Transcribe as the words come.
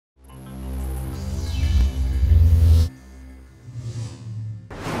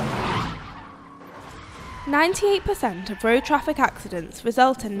98% of road traffic accidents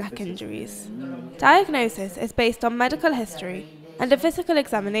result in neck injuries. Diagnosis is based on medical history and a physical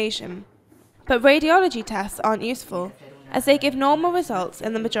examination, but radiology tests aren't useful, as they give normal results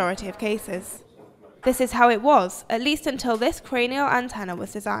in the majority of cases. This is how it was, at least until this cranial antenna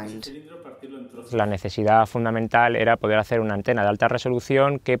was designed. La necesidad fundamental era poder hacer una antena de alta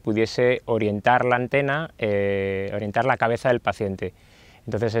resolución que pudiese orientar la antena, orientar la cabeza del paciente.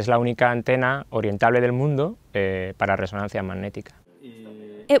 Entonces es la única antena orientable del mundo para resonancia magnética.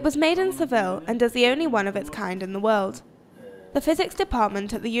 It was made in Seville and is the only one of its kind in the world. The physics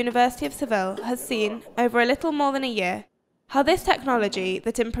department at the University of Seville has seen, over a little more than a year, how this technology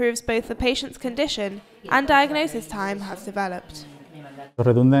that improves both the patient's condition and diagnosis time has developed.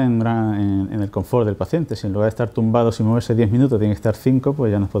 Redunda en el confort del paciente. Si en lugar de estar tumbado sin moverse 10 minutos tiene que estar 5,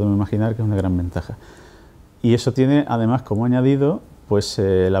 pues ya nos podemos imaginar que es una gran ventaja. Y eso tiene además como añadido pues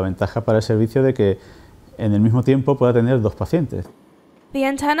la ventaja para el servicio de que en el mismo tiempo pueda tener 2 pacientes. The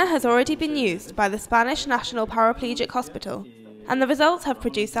antenna has already been used by the Spanish National Paraplegic Hospital, and the results have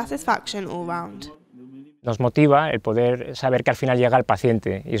produced satisfaction all round. Nos motiva el poder saber que al final llega el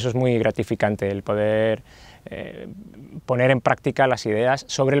paciente, y eso es muy gratificante, el poder poner en práctica las ideas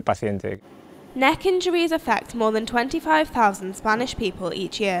sobre el paciente. Neck injuries affect more than 25,000 Spanish people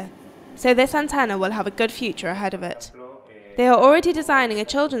each year, so this antenna will have a good future ahead of it. They are already designing a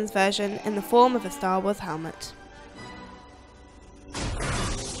children's version in the form of a Star Wars helmet.